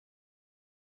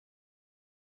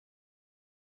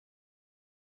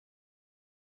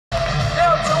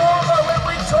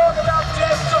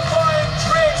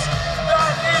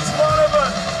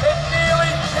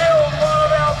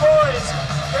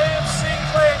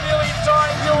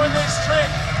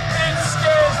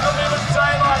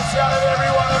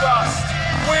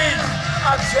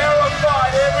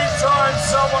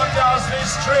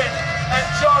this trick. And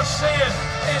Sheehan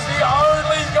is the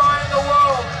only guy in the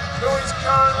world who is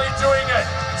currently doing it.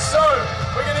 So,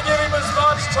 we're going to give him as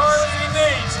much time as he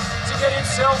needs to get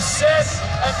himself set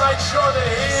and make sure that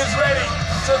he is ready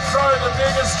to throw the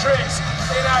biggest tricks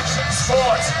in action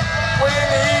sports. When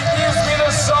he gives me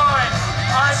the sign,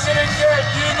 I'm going to get